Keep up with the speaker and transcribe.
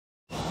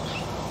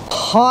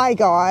Hi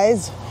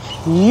guys,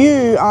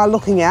 you are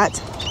looking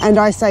at, and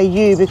I say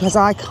you because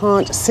I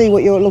can't see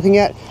what you're looking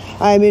at.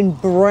 I am in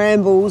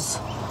brambles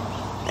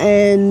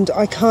and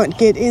I can't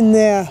get in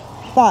there,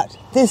 but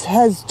this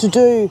has to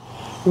do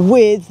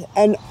with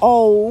an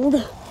old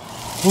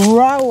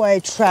railway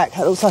track.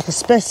 It looks like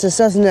asbestos,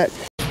 doesn't it?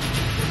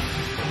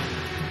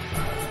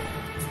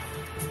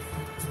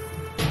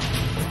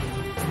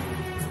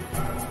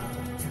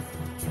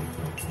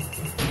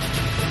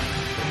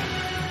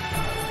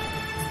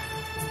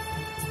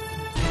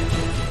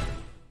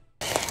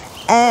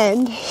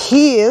 And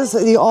here's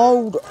the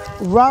old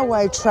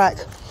railway track.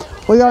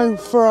 We're going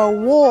for a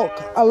walk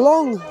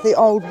along the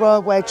old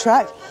railway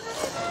track.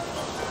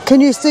 Can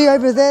you see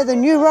over there the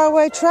new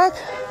railway track?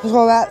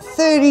 Well, about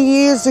 30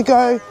 years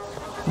ago,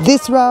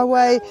 this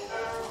railway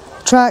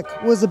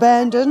track was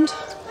abandoned.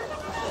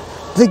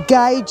 The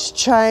gauge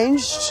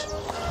changed.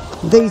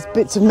 These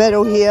bits of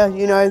metal here,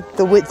 you know,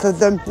 the width of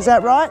them. Is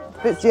that right?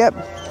 Bits, yep,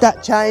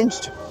 that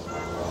changed.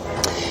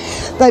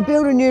 They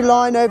built a new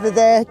line over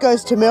there,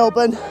 goes to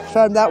Melbourne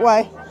from that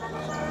way,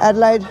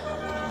 Adelaide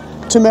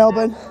to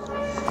Melbourne.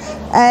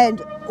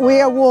 And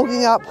we are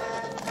walking up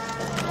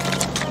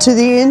to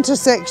the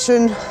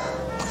intersection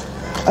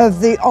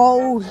of the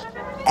old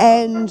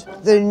and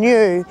the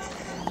new.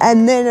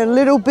 And then a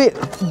little bit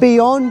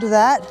beyond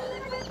that,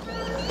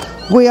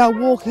 we are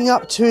walking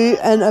up to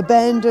an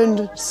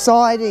abandoned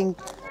siding.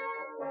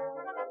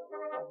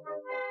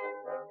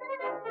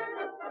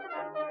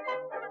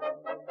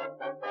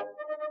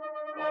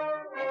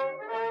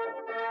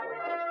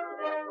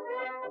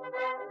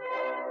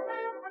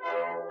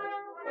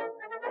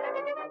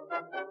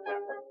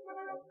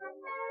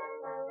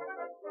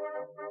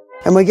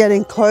 And we're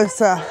getting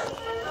closer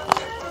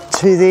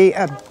to the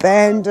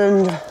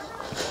abandoned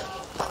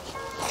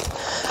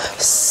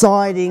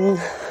siding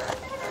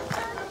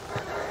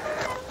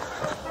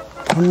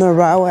on the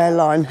railway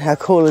line. How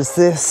cool is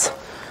this?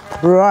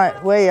 Right,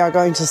 we are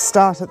going to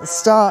start at the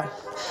start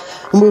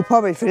and we'll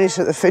probably finish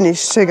at the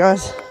finish too,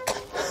 guys.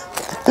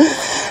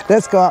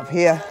 Let's go up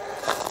here.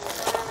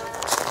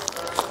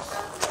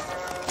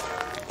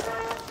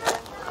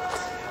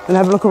 And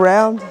have a look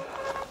around.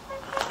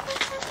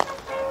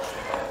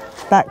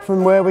 Back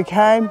from where we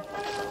came,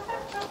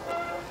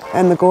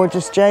 and the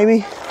gorgeous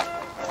Jamie.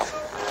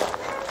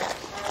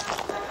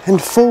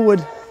 And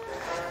forward,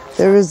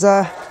 there is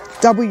a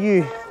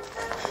W. Do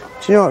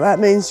you know what that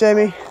means,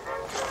 Jamie?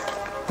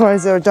 Why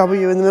is there a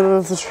W in the middle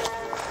of the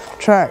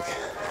track?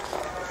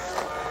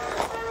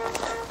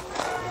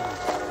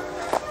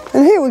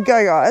 And here we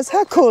go, guys.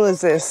 How cool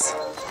is this?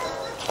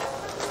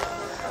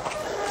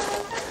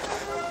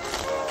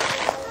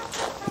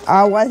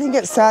 Oh, I think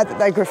it's sad that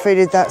they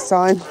graffitied that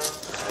sign.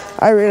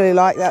 I really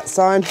like that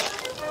sign.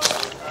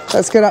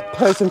 Let's get up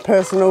close and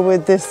personal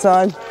with this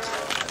sign.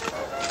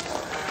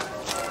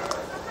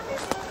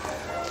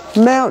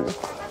 Mount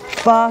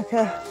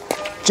Barker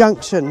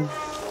Junction.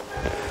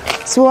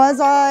 So as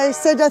I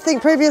said, I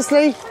think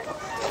previously,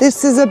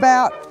 this is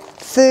about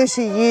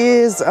 30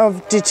 years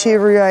of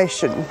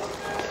deterioration.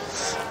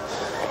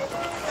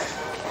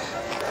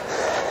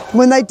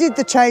 When they did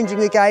the changing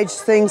the gauge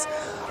things,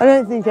 I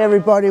don't think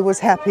everybody was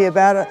happy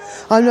about it.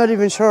 I'm not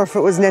even sure if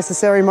it was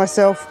necessary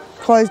myself.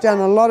 Closed down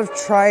a lot of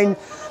train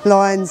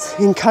lines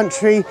in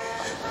country,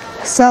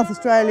 South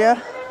Australia,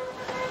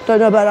 don't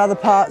know about other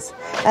parts,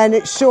 and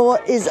it sure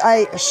is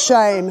a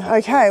shame.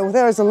 Okay, well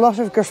there is a lot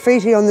of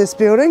graffiti on this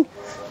building.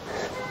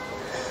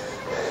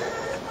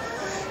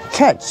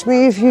 Catch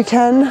me if you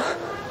can.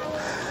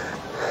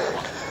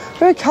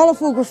 Very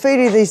colourful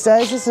graffiti these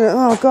days, isn't it?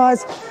 Oh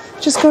guys,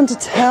 just gone to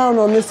town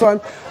on this one.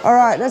 All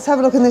right, let's have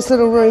a look in this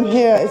little room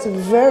here. It's a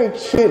very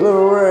cute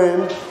little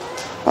room.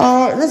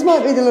 This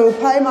might be the little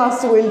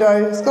paymaster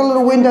window. It's got a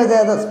little window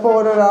there that's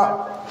boarded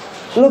up.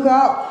 Look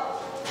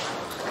up.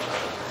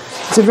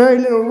 It's a very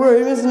little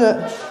room, isn't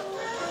it?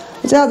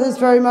 I doubt there's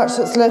very much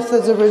that's left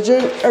that's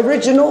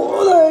original,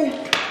 although,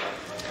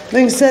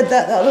 having said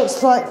that, that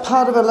looks like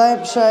part of a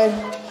lampshade.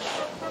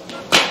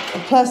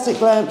 A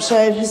plastic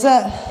lampshade. Is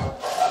that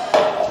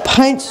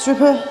paint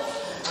stripper?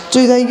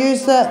 Do they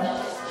use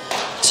that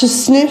to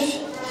sniff?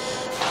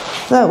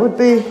 That would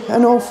be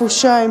an awful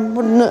shame,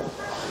 wouldn't it?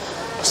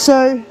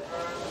 So,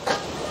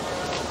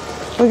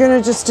 we're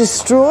going to just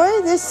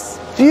destroy this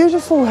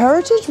beautiful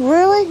heritage,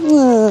 really?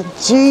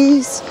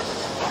 Jeez.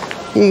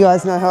 You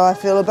guys know how I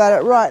feel about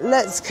it. Right,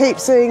 let's keep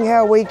seeing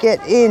how we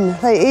get in.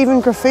 They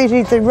even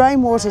graffitied the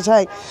rainwater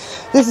tank.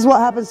 This is what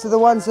happens to the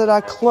ones that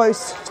are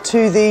close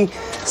to the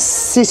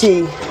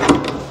city.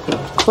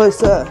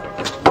 Closer.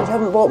 I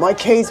haven't brought my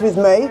keys with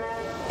me.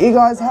 You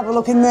guys have a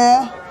look in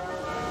there.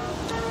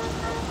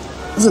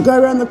 Does it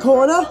go around the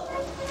corner?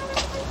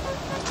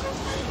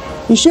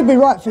 You should be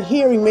right for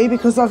hearing me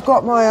because I've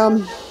got my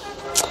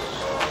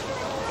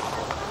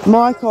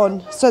mic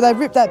on. So they've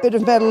ripped that bit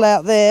of metal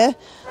out there.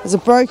 There's a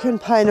broken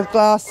pane of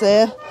glass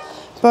there,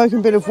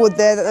 broken bit of wood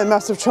there that they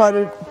must have tried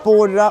to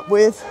board it up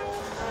with.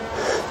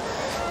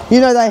 You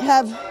know, they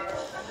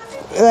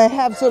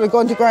have sort of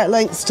gone to great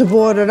lengths to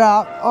board it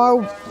up.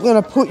 I'm going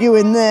to put you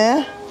in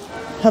there.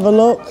 Have a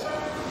look.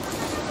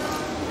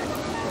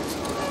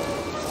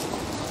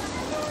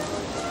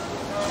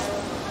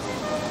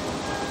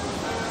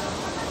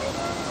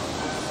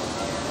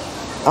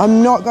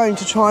 I'm not going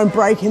to try and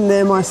break in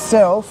there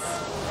myself,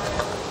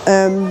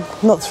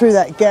 not through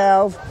that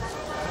galve.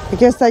 I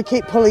guess they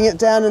keep pulling it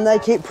down and they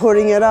keep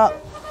putting it up.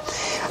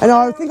 And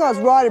I think I was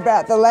right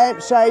about the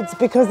lampshades,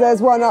 because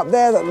there's one up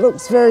there that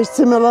looks very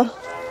similar.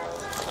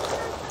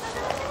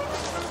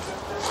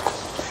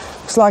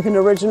 Looks like an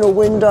original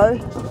window,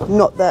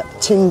 not that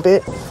tin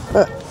bit,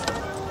 but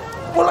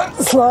will it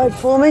slide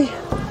for me?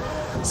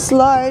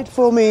 Slide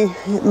for me.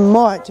 It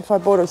might if I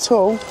bought a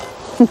tool.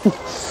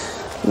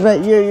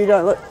 But you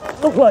don't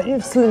look like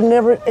you've slid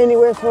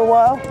anywhere for a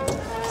while.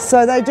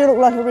 So they do look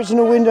like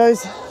original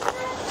windows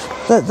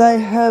that they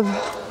have.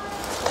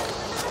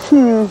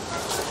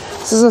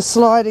 This is a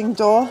sliding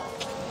door.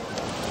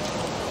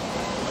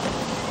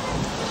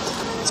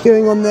 It's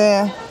going on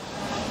there.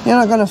 You're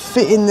not going to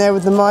fit in there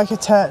with the mic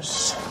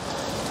attached.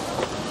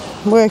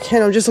 Where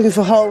can I'm just looking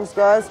for holes,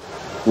 guys.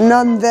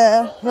 None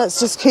there. Let's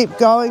just keep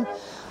going.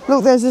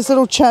 Look, there's this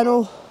little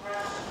channel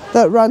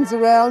that runs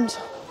around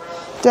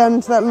down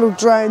into that little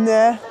drain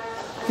there.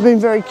 It's been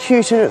very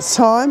cute in its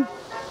time.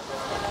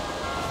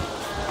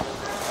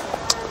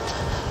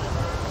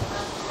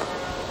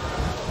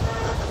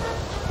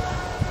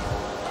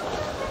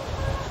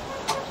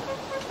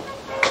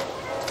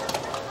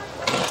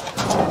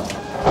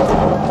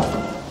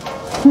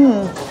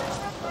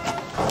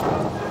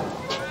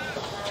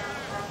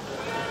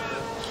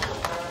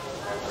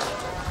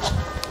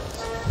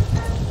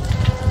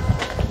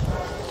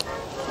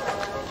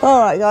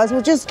 Alright guys,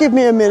 well just give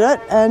me a minute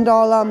and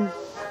I'll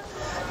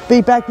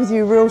be back with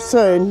you real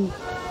soon.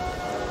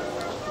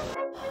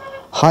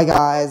 Hi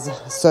guys,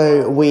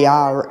 so we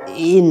are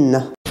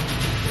in